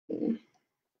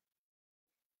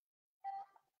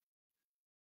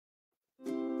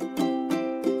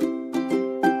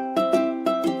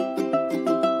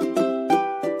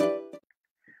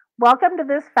Welcome to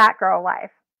This Fat Girl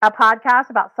Life, a podcast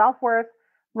about self-worth,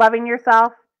 loving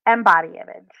yourself, and body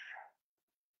image.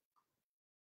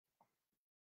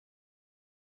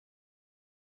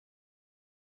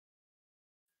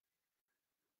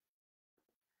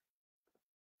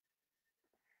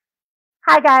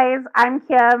 Hi guys, I'm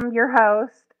Kim, your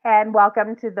host, and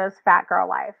welcome to This Fat Girl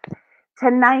Life.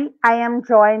 Tonight I am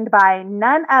joined by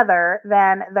none other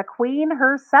than the queen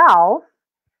herself,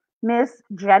 Miss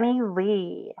Jenni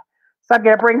Leigh. So I'm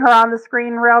going to bring her on the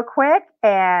screen real quick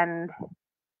and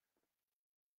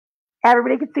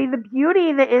everybody can see the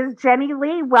beauty that is Jenni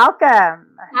Leigh. Welcome.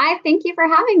 Hi, thank you for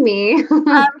having me.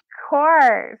 Of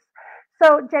course.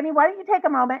 So Jenni, why don't you take a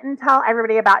moment and tell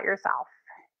everybody about yourself?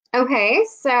 Okay,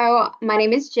 so my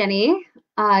name is Jenni.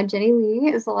 Jenni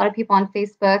Leigh, as a lot of people on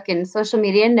Facebook and social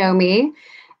media know me.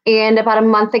 And about a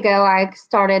month ago, I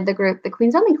started the group, the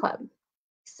Queens Only Club.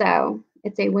 So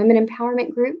it's a women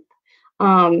empowerment group.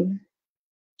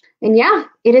 And yeah,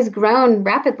 it has grown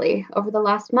rapidly over the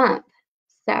last month.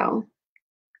 So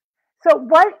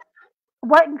what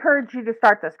encouraged you to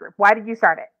start this group? Why did you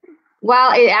start it?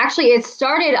 Well, it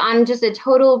started on just a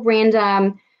total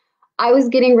random. I was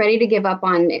getting ready to give up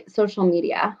on social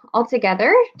media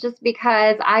altogether just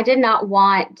because I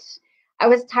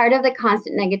was tired of the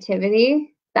constant negativity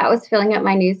that was filling up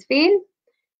my newsfeed.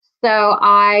 So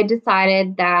I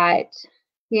decided that,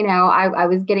 I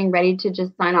was getting ready to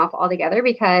just sign off altogether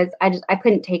because I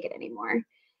couldn't take it anymore.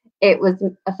 It was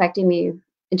affecting me,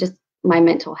 just my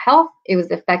mental health. It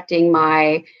was affecting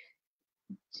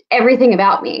everything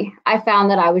about me. I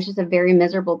found that I was just a very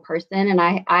miserable person, and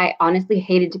I honestly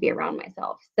hated to be around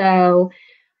myself. So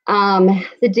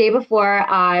the day before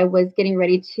I was getting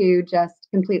ready to just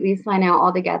completely sign out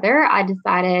altogether, I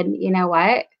decided, you know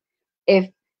what, if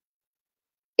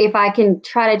I can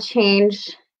try to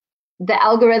change the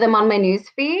algorithm on my news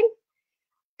feed,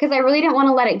 because I really didn't want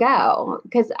to let it go,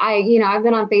 because I've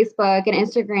been on Facebook and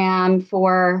Instagram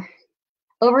for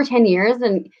over 10 years,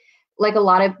 and like a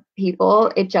lot of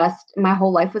people, my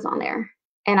whole life was on there.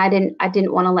 And I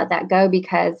didn't want to let that go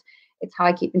because it's how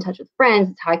I keep in touch with friends.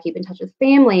 It's how I keep in touch with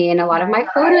family. And a lot of my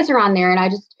photos are on there. And I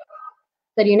just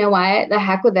said, you know what, the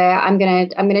heck with it. I'm going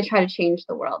to try to change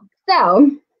the world. So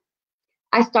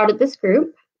I started this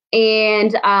group,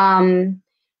 and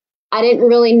I didn't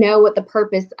really know what the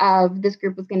purpose of this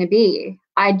group was going to be.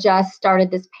 I just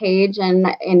started this page, and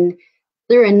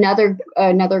through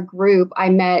another group, I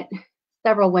met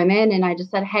several women, and I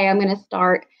just said, hey, I'm going to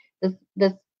start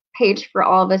this page for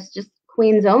all of us, just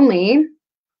queens only.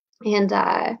 And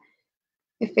I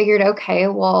figured, okay,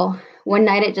 well, one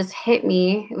night it just hit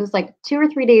me. It was like 2 or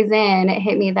 3 days in, it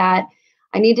hit me that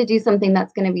I need to do something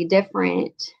that's going to be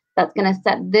different, that's going to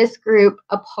set this group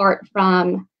apart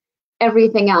from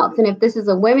everything else. And if this is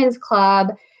a women's club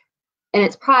and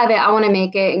it's private, I want to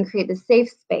make it and create the safe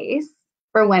space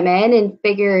for women, and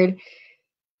figured,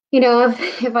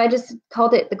 if I just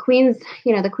called it the Queens,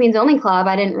 the Queens Only Club,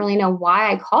 I didn't really know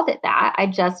why I called it that.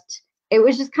 It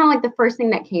was just kind of like the first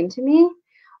thing that came to me.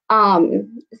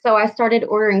 So I started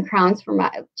ordering crowns from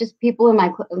just people in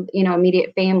my,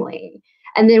 immediate family.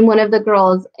 And then one of the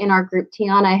girls in our group,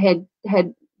 Tiana,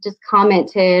 had just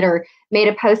commented or made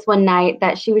a post one night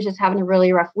that she was just having a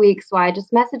really rough week. So I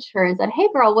just messaged her and said, hey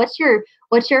girl, what's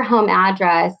your home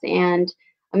address? And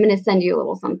I'm going to send you a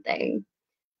little something.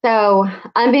 So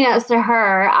unbeknownst to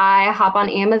her, I hop on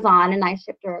Amazon and I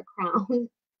shipped her a crown.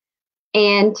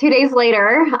 And 2 days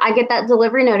later, I get that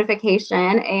delivery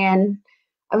notification, and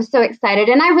I was so excited.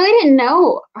 And I really didn't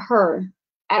know her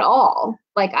at all.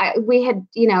 Like we had,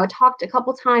 talked a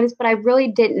couple times, but I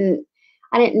didn't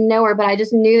know her, but I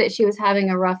just knew that she was having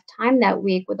a rough time that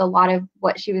week with a lot of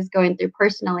what she was going through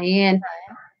personally. And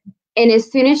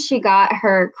as soon as she got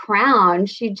her crown,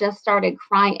 she just started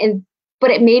crying. But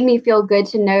it made me feel good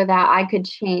to know that I could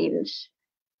change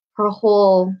her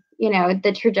whole,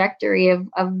 the trajectory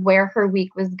of where her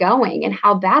week was going and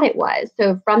how bad it was.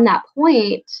 So from that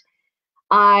point,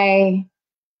 I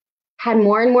had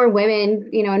more and more women,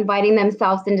 inviting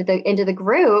themselves into the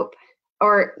group,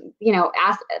 or,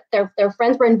 ask their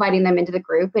friends were inviting them into the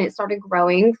group, and it started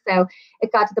growing. So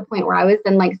it got to the point where I was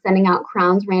then like sending out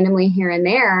crowns randomly here and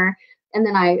there. And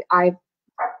then I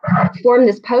formed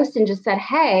this post and just said,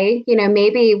 hey,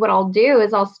 maybe what I'll do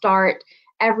is I'll start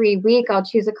every week, I'll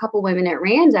choose a couple women at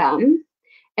random,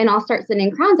 and I'll start sending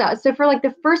crowns out. So for like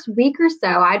the first week or so,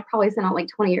 I'd probably send out like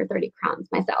 20 or 30 crowns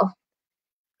myself.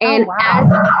 And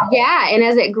and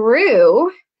as it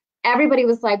grew, everybody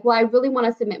was like, well, I really want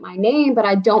to submit my name, but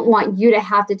I don't want you to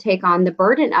have to take on the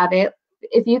burden of it.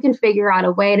 If you can figure out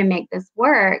a way to make this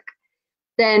work,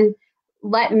 then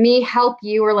let me help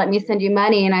you or let me send you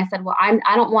money. And I said, well, I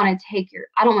don't want to take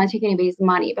anybody's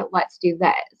money, but let's do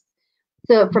this.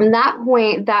 So from that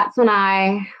point, that's when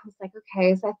I was like,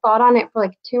 okay. So I thought on it for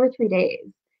like 2 or 3 days.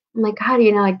 I'm like, God,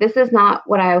 like this is not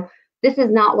what I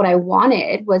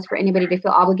wanted, was for anybody to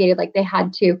feel obligated, like they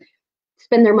had to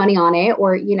spend their money on it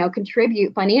or,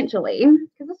 contribute financially,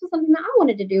 because this was something that I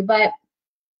wanted to do. But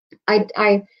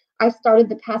I started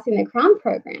the Passing the Crown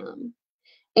program.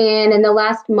 And in the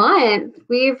last month,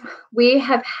 we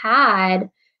have had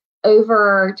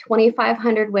over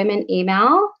 2,500 women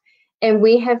email, and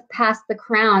we have passed the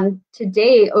crown to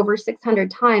date over 600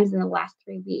 times in the last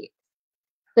 3 weeks.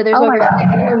 So there's over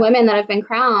 600 women that have been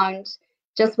crowned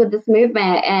just with this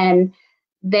movement, and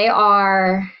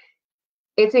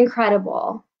it's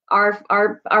incredible. Our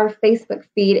Facebook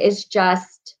feed is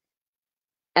just,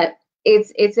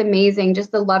 it's amazing,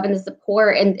 just the love and the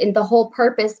support and the whole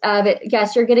purpose of it.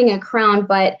 Yes, you're getting a crown,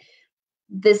 but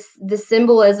the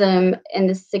symbolism and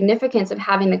the significance of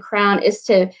having the crown is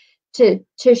to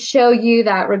show you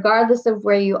that regardless of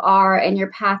where you are and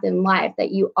your path in life,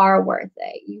 that you are worth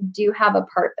it. You do have a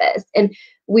purpose. And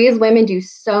we as women do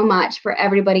so much for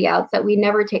everybody else that we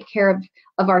never take care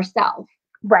of ourselves.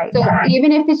 Right. So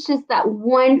even if it's just that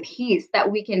one piece that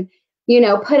we can,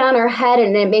 put on our head,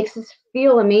 and it makes us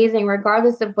feel amazing,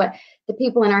 regardless of what the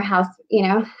people in our house,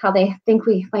 how they think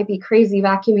we might be crazy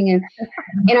vacuuming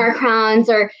in our crowns.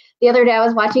 Or the other day I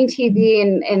was watching TV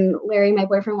and Larry, my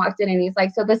boyfriend, walked in and he's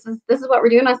like, so this is what we're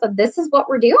doing. I said, this is what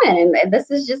we're doing. And this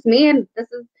is just me. And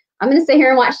I'm going to sit here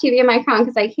and watch TV in my crown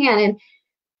because I can. And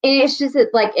it's just,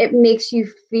 it makes you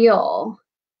feel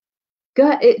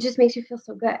good. It just makes you feel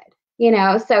so good.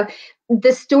 So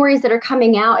the stories that are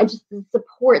coming out and just the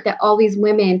support that all these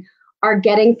women are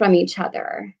getting from each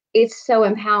other, it's so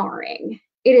empowering.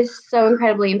 It is so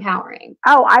incredibly empowering.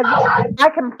 Oh, I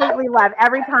completely love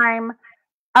every time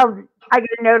I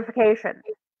get a notification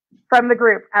from the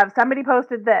group of somebody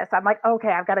posted this. I'm like, okay,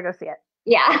 I've got to go see it.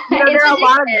 Yeah. There are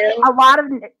a lot of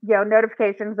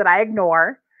notifications that I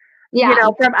ignore,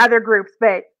 from other groups,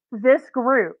 but this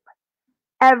group,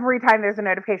 every time there's a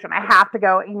notification, I have to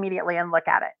go immediately and look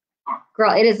at it.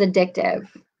 Girl, it is addictive.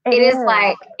 It is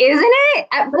like, isn't it?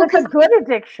 Well, it's a good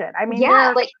addiction. I mean,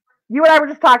 yeah, you and I were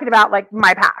just talking about like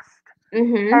my past,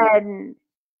 mm-hmm. and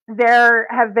there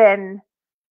have been,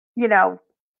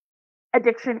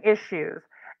 addiction issues.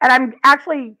 And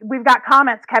we've got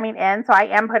comments coming in, so I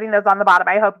am putting those on the bottom.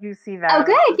 I hope you see them. Oh,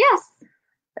 good. Yes.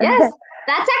 Yes.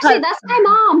 That's my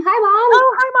mom. Hi, Mom.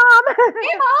 Oh, hi, Mom.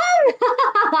 Hey,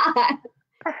 Mom.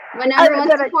 My number one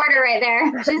supporter right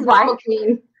there. She's Mama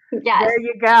Queen. Yes. There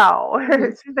you go.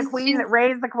 She's the queen that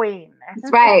raised the queen.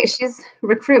 That's right. She's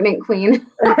recruitment queen.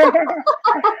 But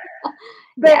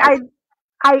yes.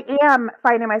 I am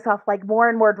finding myself like more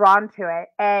and more drawn to it.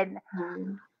 And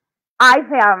I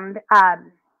found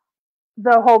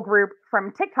the whole group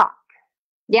from TikTok.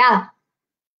 Yeah.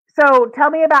 So tell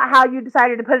me about how you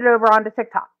decided to put it over onto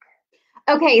TikTok.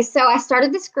 Okay, so I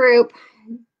started this group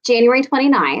January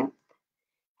 29th.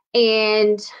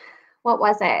 And what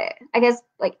was it? I guess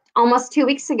like almost 2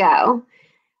 weeks ago,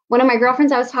 one of my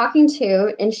girlfriends I was talking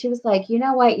to, and she was like, you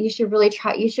know what, you should really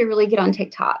get on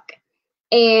TikTok.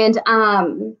 And I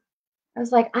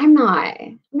was like, I'm not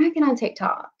getting on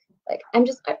TikTok. Like, I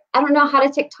don't know how to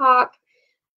TikTok.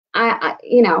 But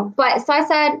so I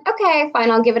said, okay, fine,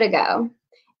 I'll give it a go.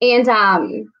 And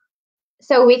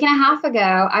so a week and a half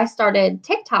ago, I started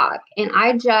TikTok, and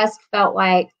I just felt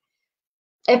like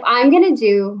if I'm gonna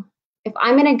go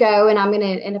and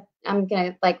I'm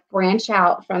gonna like branch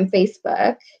out from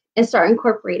Facebook and start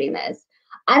incorporating this,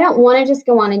 I don't want to just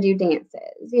go on and do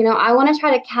dances. I want to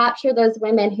try to capture those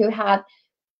women who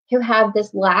have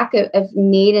this lack of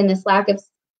need and this lack of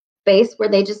space where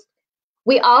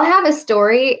we all have a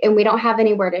story and we don't have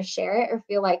anywhere to share it or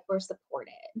feel like we're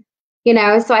supported.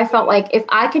 So I felt like if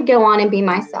I could go on and be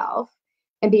myself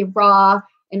and be raw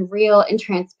and real and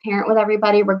transparent with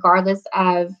everybody, regardless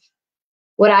of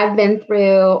what I've been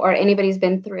through or anybody's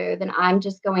been through, then I'm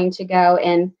just going to go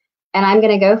and I'm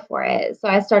going to go for it. So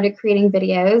I started creating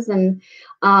videos and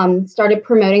started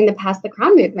promoting the Pass the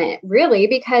Crown movement, really,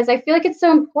 because I feel like it's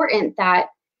so important that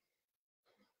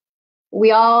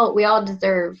we all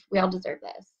deserve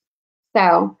this.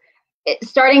 So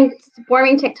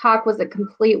forming TikTok was a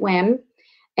complete whim.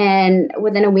 And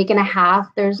within a week and a half,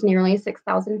 there's nearly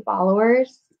 6,000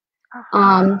 followers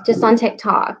just on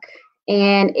TikTok.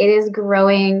 And it is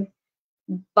growing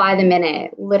by the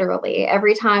minute, literally.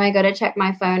 Every time I go to check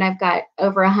my phone, I've got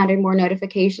over 100 more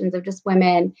notifications of just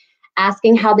women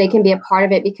asking how they can be a part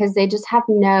of it, because they just have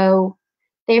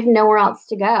nowhere else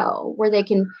to go where they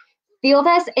can feel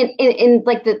this. And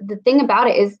like the thing about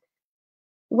it is,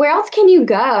 where else can you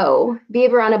go be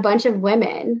around a bunch of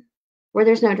women where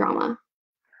there's no drama?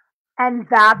 And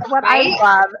that's what I Right?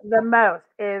 love the most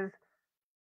is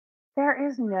there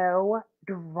is no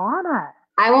drama.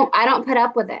 I don't put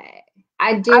up with it.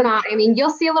 I do I not. I mean, you'll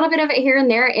see a little bit of it here and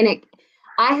there, and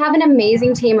I have an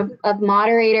amazing team of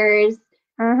moderators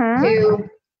mhm. who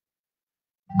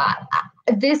uh,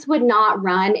 this would not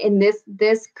run, and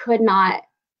this could not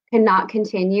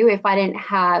continue if I didn't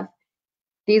have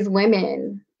these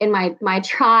women in my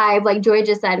tribe, like Joy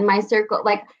just said, in my circle.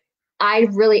 Like I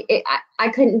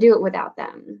couldn't do it without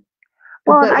them.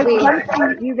 Well, and But one thing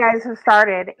that you guys have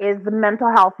started is the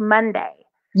Mental Health Monday.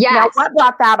 Now, yes. what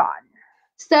brought that on?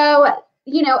 So,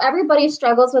 everybody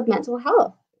struggles with mental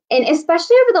health. And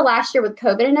especially over the last year with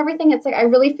COVID and everything, it's like I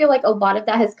really feel like a lot of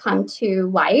that has come to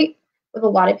light with a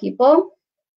lot of people.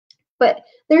 But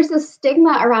there's a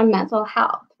stigma around mental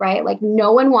health, right? Like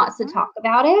no one wants to talk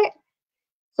about it.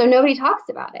 So nobody talks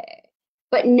about it.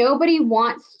 But nobody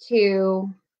wants to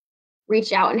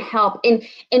reach out and help.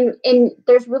 And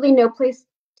there's really no place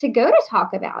to go to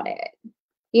talk about it.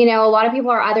 A lot of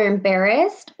people are either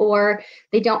embarrassed or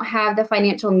they don't have the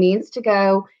financial means to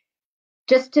go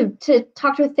just to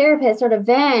talk to a therapist or to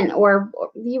vent or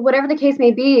whatever the case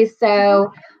may be.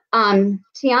 So Tiana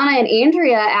and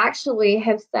Andrea actually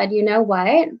have said, you know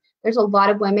what? There's a lot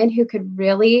of women who could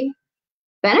really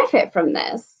benefit from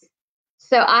this.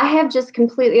 So I have just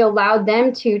completely allowed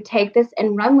them to take this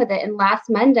and run with it. And last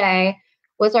Monday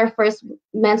was our first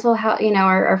mental health,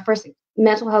 our first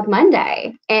mental health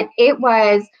Monday. And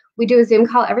we do a Zoom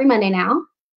call every Monday now,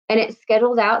 and it's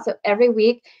scheduled out. So every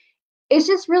week, it's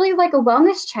just really like a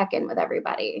wellness check-in with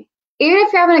everybody. Even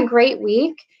if you're having a great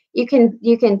week, you can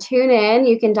tune in,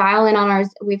 you can dial in on ours.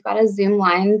 We've got a Zoom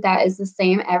line that is the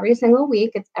same every single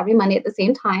week. It's every Monday at the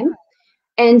same time.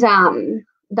 And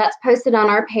that's posted on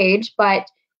our page, but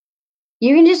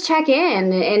you can just check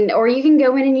in or you can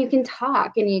go in and you can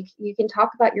talk and you can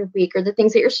talk about your week or the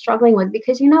things that you're struggling with,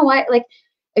 because you know what, like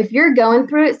if you're going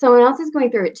through it, someone else is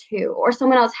going through it too, or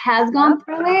someone else has gone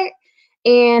through it.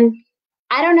 And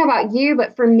I don't know about you,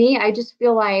 but for me, I just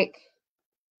feel like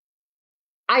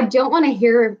I don't want to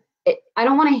hear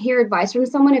advice from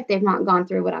someone if they've not gone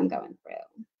through what I'm going through.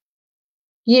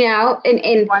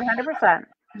 And 100%.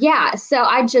 yeah, so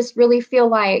I just really feel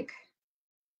like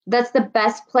that's the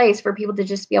best place for people to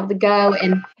just be able to go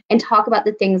and talk about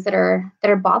the things that are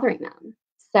bothering them.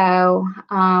 So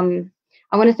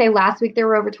I want to say last week there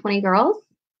were over 20 girls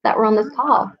that were on this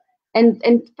call, and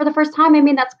for the first time, I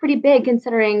mean that's pretty big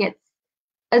considering it's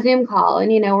a Zoom call,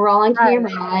 and we're all on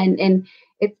camera, and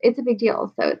it's a big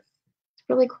deal. So it's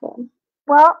really cool.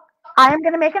 Well, I am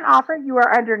going to make an offer. You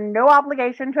are under no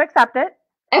obligation to accept it.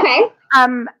 Okay.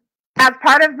 As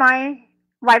part of my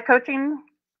life coaching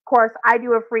course, I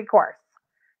do a free course.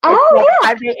 Oh, it's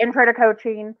a 5-day intro to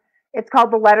coaching. It's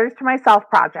called the Letters to Myself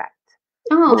Project,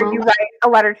 where you write a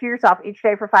letter to yourself each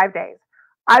day for 5 days.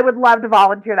 I would love to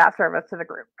volunteer that service to the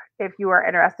group if you are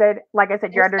interested. Like I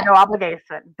said, you're under no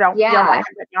obligation. Don't feel like I'm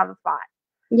putting you on the spot.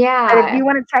 Yeah. And if you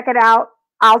want to check it out,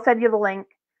 I'll send you the link.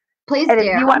 Please and do.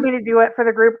 If you want me to do it for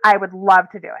the group, I would love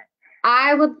to do it.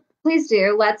 I would. Please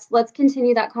do. Let's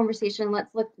continue that conversation.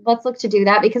 Let's look to do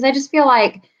that, because I just feel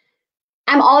like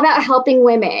I'm all about helping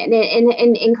women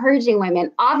and encouraging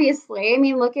women. Obviously, I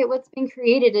mean, look at what's been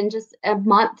created in just a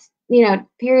month,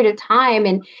 period of time,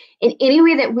 and in any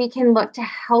way that we can look to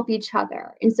help each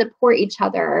other and support each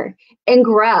other and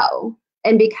grow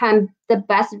and become the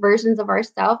best versions of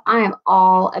ourselves. I am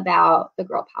all about the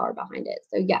girl power behind it.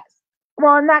 So yes.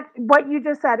 Well, and that what you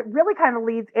just said really kind of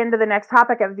leads into the next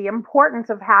topic of the importance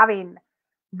of having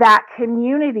that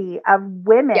community of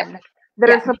women that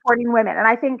are supporting women. And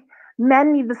I think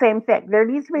men need the same thing. There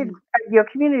needs to be a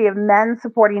community of men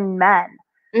supporting men,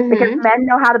 because men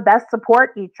know how to best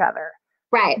support each other.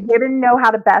 Right. Women know how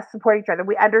to best support each other.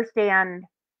 We understand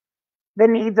the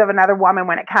needs of another woman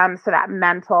when it comes to that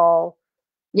mental,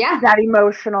 that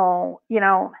emotional,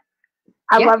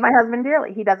 I love my husband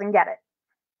dearly. He doesn't get it.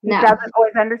 He doesn't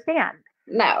always understand.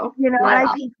 No. And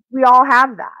I think we all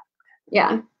have that.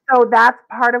 Yeah. So that's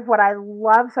part of what I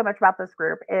love so much about this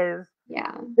group is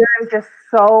there is just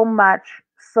so much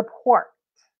support.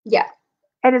 Yeah.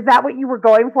 And is that what you were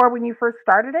going for when you first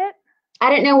started it? I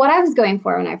didn't know what I was going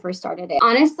for when I first started it.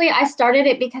 Honestly, I started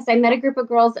it because I met a group of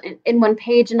girls in one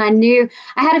page, and I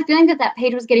had a feeling that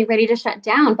page was getting ready to shut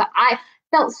down, but I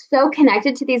felt so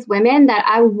connected to these women that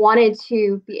I wanted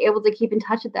to be able to keep in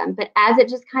touch with them. But as it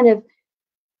just kind of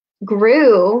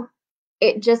grew,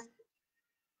 it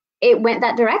went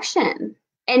that direction.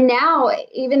 And now,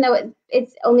 even though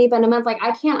it's only been a month, like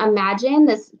I can't imagine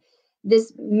this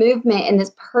this movement and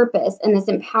this purpose and this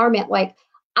empowerment. Like,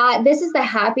 this is the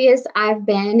happiest I've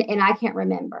been, and I can't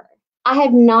remember. I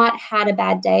have not had a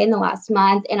bad day in the last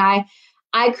month, and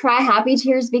I cry happy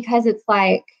tears because it's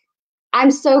like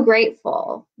I'm so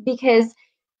grateful because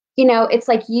it's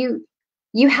like you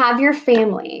have your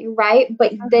family, right?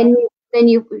 But then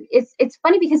you it's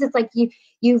funny because it's like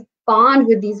you bond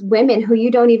with these women who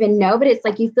you don't even know, but it's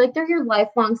like you feel like they're your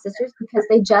lifelong sisters because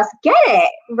they just get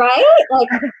it, right? Like,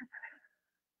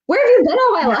 where have you been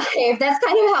all my life? That's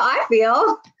kind of how I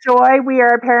feel. Joy, we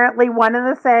are apparently one and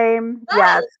the same.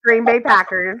 Yes, Green Bay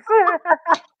Packers.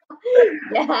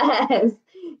 Yes.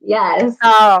 Yes.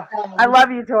 Oh, I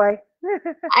love you, Joy.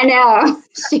 I know.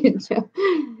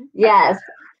 Yes.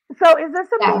 So is this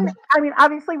something, Yeah. I mean,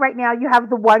 obviously right now you have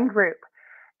the one group.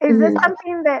 Is this Mhm.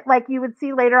 something that like you would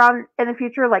see later on in the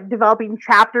future, like developing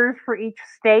chapters for each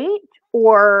state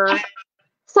or?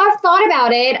 So I've thought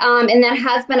about it, and that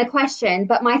has been a question.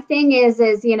 But my thing is,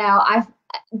 I've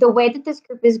the way that this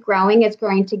group is growing, it's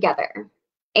growing together,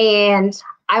 and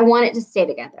I want it to stay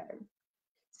together.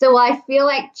 So I feel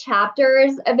like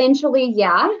chapters eventually,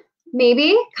 yeah,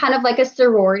 maybe kind of like a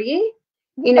sorority,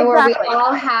 where we Exactly.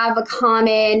 all have a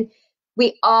common,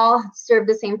 we all serve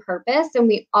the same purpose, and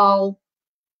we all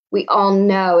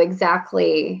know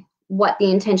exactly what the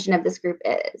intention of this group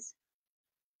is.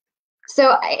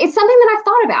 So it's something that I've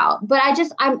thought about, but I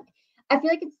feel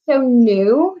like it's so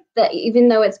new that even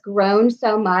though it's grown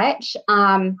so much,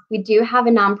 we do have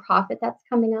a nonprofit that's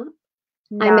coming up.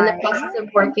 I'm in the Nice. process of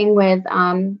working with,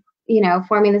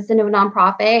 forming this into a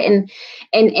nonprofit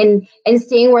and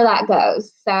seeing where that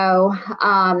goes. So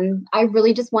I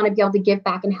really just want to be able to give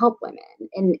back and help women.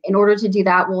 And in order to do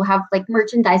that, we'll have like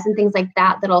merchandise and things like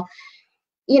that that'll,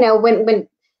 when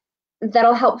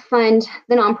that'll help fund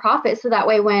the nonprofit. So that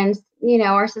way, when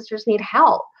our sisters need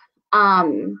help,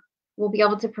 we'll be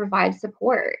able to provide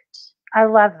support. I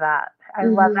love that. I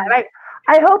love Mm-hmm. that.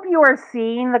 I hope you are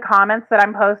seeing the comments that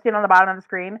I'm posting on the bottom of the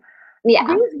screen. Yeah,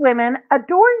 These women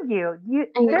adore you.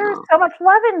 I There's know. so much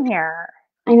love in here.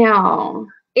 I know.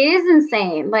 It is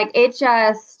insane. Like, it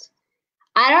just,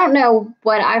 I don't know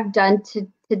what I've done to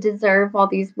deserve all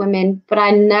these women, but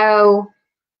I know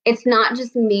it's not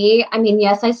just me. I mean,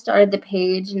 yes, I started the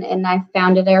page and I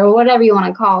founded it or whatever you want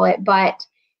to call it, but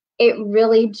it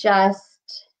really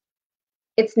just,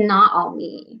 it's not all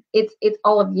me. It's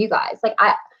all of you guys. Like,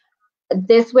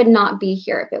 this would not be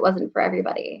here if it wasn't for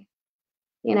everybody,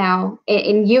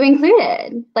 and you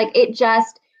included. Like, it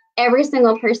just, every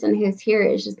single person who's here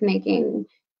is just making,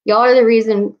 y'all are the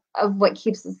reason of what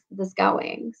keeps this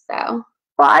going. So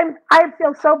Well, I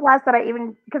feel so blessed that I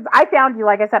even because I found you,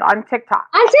 like I said, on TikTok.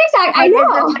 on TikTok, I Like it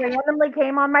just know. randomly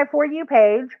came on my For You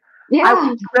page. I Yeah.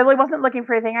 really wasn't looking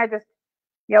for anything. I just,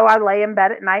 I lay in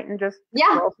bed at night and just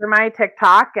Yeah. scroll through my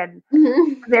TikTok, and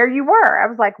Mm-hmm. there you were. I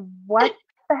was like, what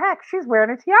the heck? She's wearing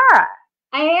a tiara,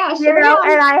 I know. Sure am.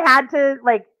 and I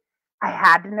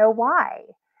had to know why.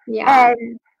 Yeah.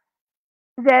 And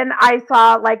then I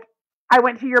saw I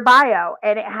went to your bio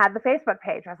and it had the Facebook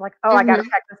page. I was like, oh, I got to Mm-hmm.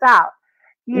 check this out,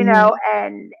 Mm-hmm.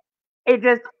 and it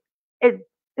just it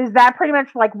is that pretty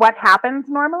much like what happens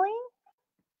normally.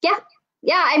 Yeah.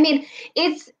 Yeah. I mean,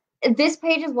 this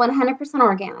page is 100%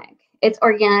 organic. It's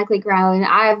organically grown.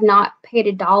 I have not paid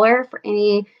a dollar for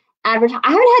any advertising. I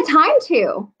haven't had time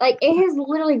to. Like, it has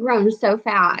literally grown so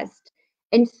fast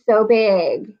and so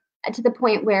big to the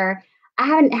point where I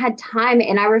haven't had time,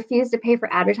 and I refuse to pay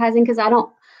for advertising because I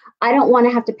don't want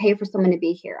to have to pay for someone to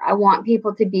be here. I want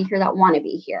people to be here that want to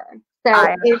be here. So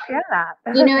I understand that.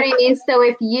 you know what I mean? So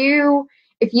if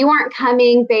you aren't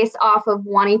coming based off of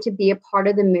wanting to be a part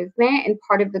of the movement and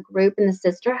part of the group and the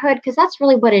sisterhood, because that's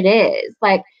really what it is.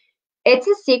 Like, it's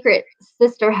a secret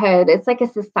sisterhood. It's like a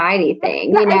society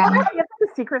thing,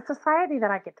 It's a secret society that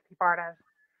I get to be part of.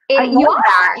 I You love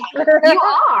are. You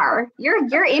that. are.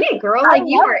 You're in it, girl. I Like,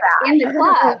 you love are in the that.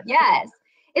 club. Yes.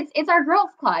 It's our girls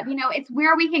club. It's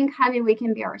where we can come and we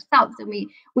can be ourselves, and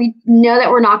we know that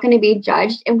we're not going to be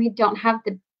judged, and we don't have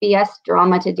the BS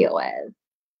drama to deal with.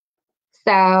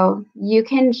 So you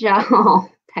can just, oh,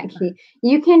 Becky,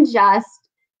 you can just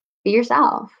be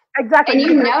yourself. Exactly.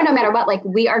 And no matter what, like,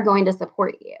 we are going to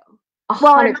support you.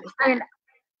 Well, 100%. I mean,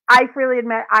 I freely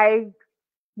admit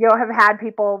have had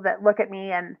people that look at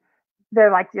me and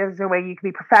they're like, "There's a way you can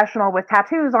be professional with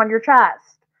tattoos on your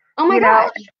chest," Oh my you know.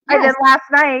 gosh. And then Yes. last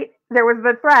night there was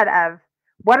the thread of,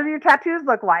 "What do your tattoos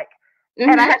look like?" And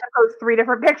I Mm-hmm. had to post 3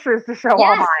 different pictures to show all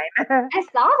Yes. mine. I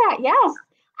saw that. Yes.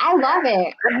 I love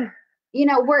it.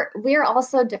 We're all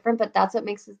so different, but that's what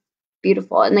makes us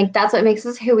beautiful. And like, that's what makes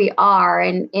us who we are.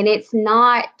 And it's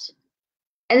not,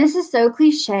 and this is so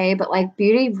cliche, but like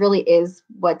beauty really is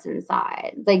what's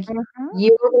inside. Like Mhm.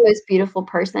 you are the most beautiful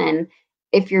person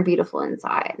if you're beautiful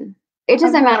inside. It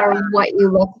doesn't matter Agreed. what you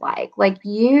look like. Like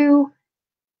you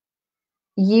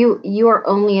are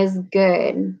only as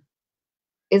good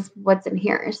as what's in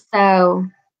here. So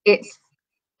it's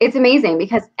it's amazing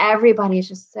because everybody is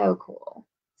just so cool,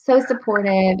 so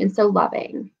supportive and so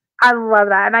loving. I love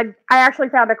that. And I actually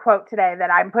found a quote today that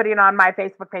I'm putting on my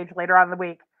Facebook page later on in the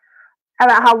week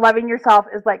about how loving yourself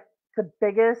is like the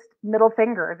biggest middle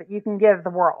finger that you can give the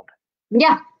world.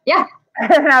 Yeah, yeah,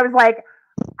 And I was like,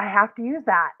 I have to use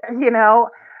that, you know?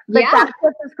 But yeah. that's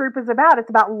what this group is about. It's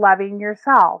about loving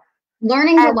yourself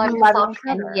Learning to and love loving yourself, each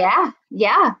and other.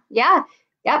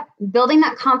 yep, building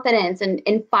that confidence and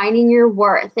finding your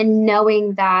worth and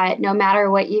knowing that no matter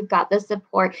what, you've got the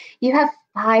support. You have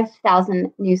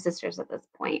 5,000 new sisters at this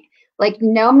point. Like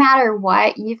no matter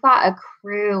what, you've got a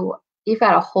crew, you've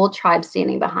got a whole tribe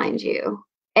standing behind you,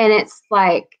 and it's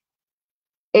like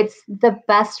it's the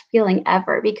best feeling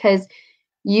ever because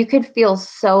you could feel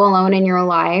so alone in your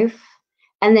life,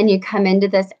 and then you come into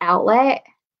this outlet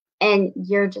and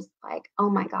you're just like, oh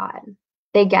my God,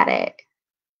 they get it.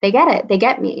 They get it. They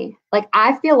get me. Like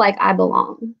I feel like I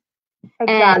belong.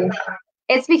 And Exactly.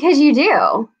 it's because you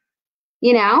do,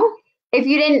 you know? If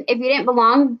you didn't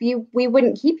belong, we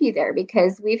wouldn't keep you there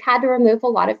because we've had to remove a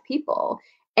lot of people.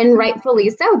 And rightfully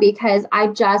so, because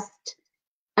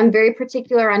I'm very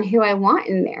particular on who I want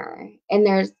in there. And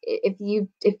there's if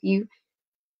you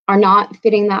are not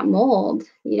fitting that mold,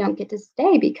 you don't get to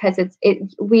stay because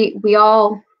we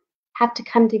all have to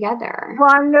come together. Well,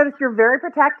 I've noticed you're very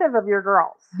protective of your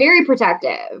girls. Very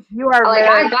protective. You are Like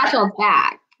very I got y'all's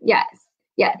back. Yes.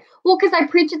 Yeah. Well, because I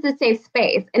preach it's a safe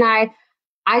space and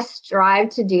I strive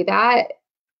to do that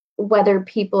whether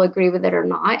people agree with it or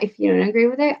not. If you don't agree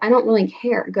with it, I don't really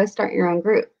care. Go start your own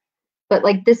group. But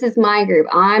like this is my group.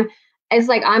 I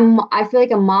feel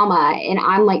like a mama and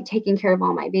I'm like taking care of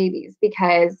all my babies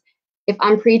because if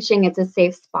I'm preaching it's a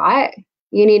safe spot,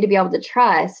 you need to be able to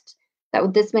trust that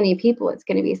with this many people it's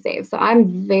going to be safe. So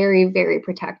I'm very, very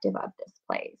protective of this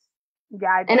place.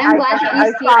 yeah, And I'm glad that you I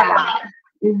see saw that.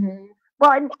 that. Hmm.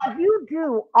 Well, and you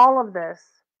do all of this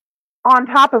on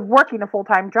top of working a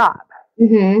full-time job.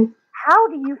 Hmm. How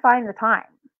do you find the time?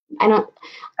 I don't,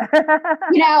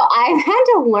 I've had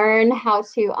to learn how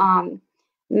to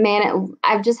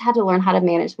I've just had to learn how to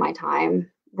manage my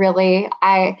time. Really,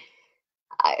 I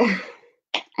I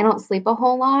don't sleep a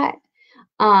whole lot.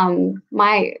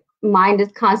 My mind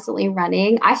is constantly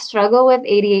running. I struggle with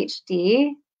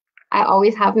ADHD. I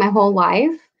always have my whole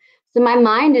life. So my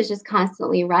mind is just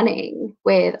constantly running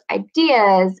with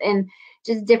ideas and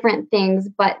just different things.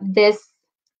 But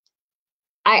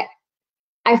I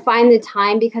I find the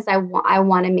time because I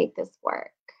want to make this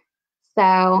work.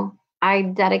 So I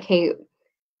dedicate,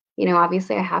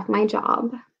 obviously I have my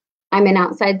job. I'm in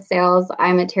outside sales.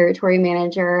 I'm a territory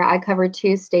manager. I cover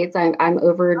 2 states. I'm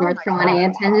over Oh North my Carolina God.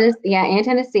 and Tennessee. Yeah, and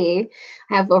Tennessee.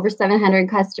 I have over 700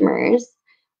 customers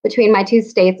between my 2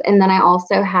 states, and then I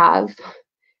also have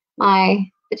my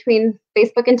between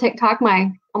Facebook and TikTok, my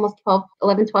almost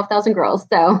 12,000 girls.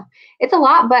 So it's a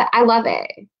lot, but I love it.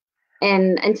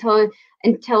 And until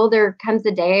there comes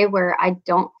a day where I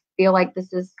don't feel like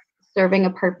this is serving a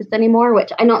purpose anymore,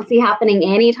 which I don't see happening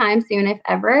anytime soon, if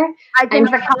ever. I I'm think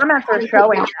the comments are gonna keep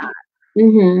showing going. that.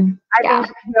 Mm-hmm. I Yeah.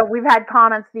 think we've had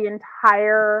comments the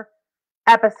entire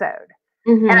episode,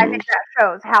 and I Mm-hmm. think that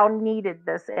shows how needed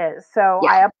this is. So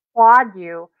Yeah. I applaud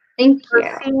you Thank for you.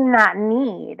 seeing that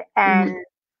need and Mm-hmm.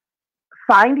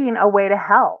 finding a way to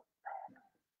help.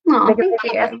 Oh, Because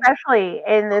thank you. especially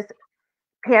in this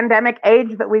pandemic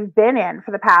age that we've been in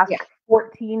for the past Yeah.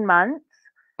 14 months,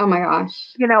 Oh my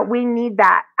gosh. we need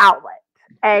that outlet.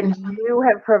 And Mhm. you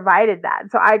have provided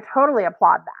that. So I totally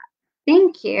applaud that.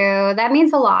 Thank you. That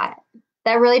means a lot.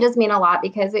 That really does mean a lot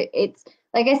because it's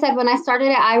like I said, when I started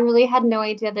it, I really had no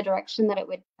idea the direction that it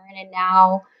would turn. And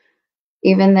now,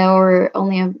 even though we're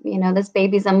only, this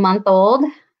baby's a month old,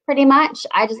 pretty much,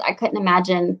 I couldn't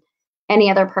imagine any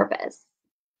other purpose.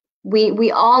 We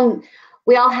we all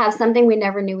we all have something we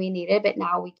never knew we needed, but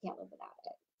now we can't live without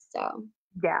it. So,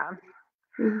 Yeah.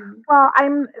 mhm. Well,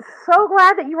 I'm so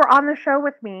glad that you were on the show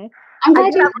with me. I'm I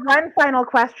do glad you. have one final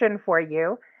question for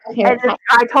you. Okay, And let's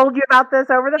have. I told you about this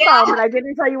over the phone, Yeah, but I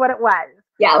didn't tell you what it was.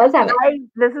 yeah, let's have it.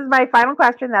 This is my final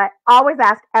question that I always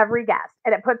ask every guest,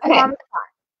 and it puts them Okay, on the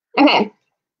spot. okay.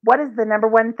 What is the number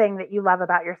one thing that you love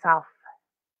about yourself?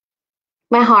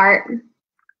 My heart.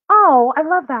 Oh, I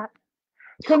love that.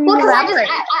 Can Well, you because elaborate?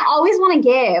 I always want to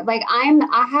give. Like I'm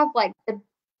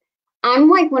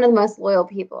like one of the most loyal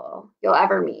people you'll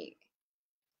ever meet.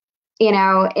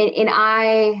 and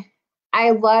I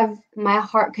love my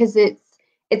heart because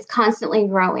it's constantly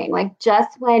growing. Like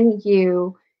just when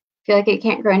you feel like it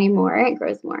can't grow anymore, it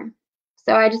grows more.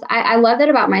 So I love that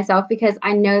about myself because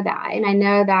I know that, and I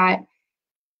know that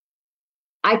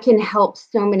I can help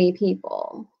so many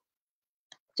people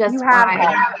just You have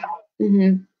by,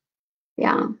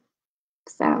 yeah.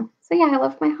 So yeah, I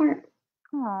love my heart.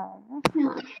 Oh.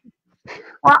 Yeah.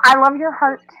 Well, I love your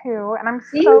heart too, and I'm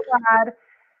See? so glad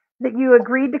that you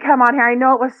agreed to come on here. I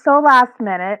know it was so last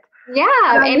minute. Yeah,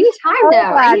 And I'm anytime so though.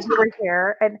 glad you Anytime. were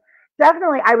here. And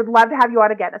definitely, I would love to have you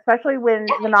on again, especially when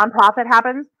the nonprofit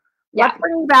happens. Yeah. Let's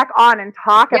bring you back on and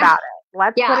talk Yeah. about it.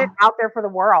 Let's put Yeah. it out there for the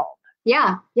world.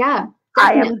 Yeah. Yeah.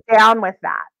 I Definitely. am down with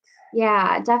that.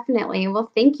 Yeah, definitely.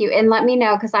 Well, thank you. And let me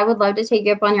know because I would love to take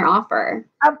you up on your offer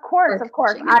Of course, for of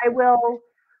course. coaching. I will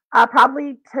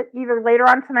probably either later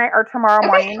on tonight or tomorrow Okay.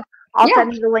 morning. I'll Yeah.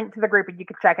 send you the link to the group and you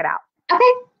can check it out.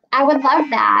 Okay. I would love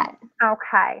that. Okay.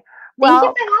 Thank you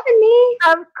Well, for having me.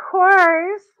 of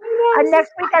course. Oh my God, this is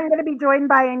Next week, I'm going to be joined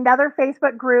by another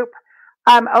Facebook group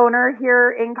owner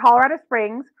here in Colorado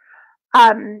Springs.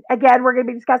 Again, we're going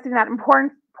to be discussing that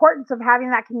importance of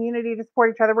having that community to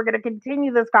support each other. We're going to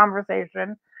continue this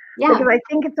conversation because I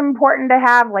think it's important to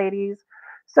have, ladies.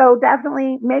 So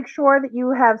definitely make sure that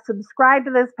you have subscribed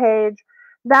to this page.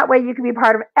 That way you can be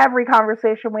part of every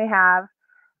conversation we have.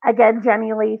 Again,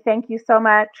 Jenni Leigh, thank you so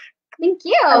much. Thank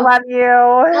you. I love you.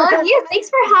 I love you. Thanks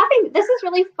for having me. This is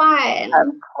really fun.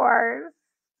 Of course.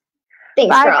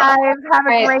 Thanks, Bye, girl. guys. Have a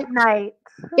All right. great night.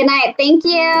 Good night. Thank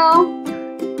you.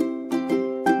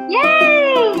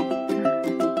 Yay!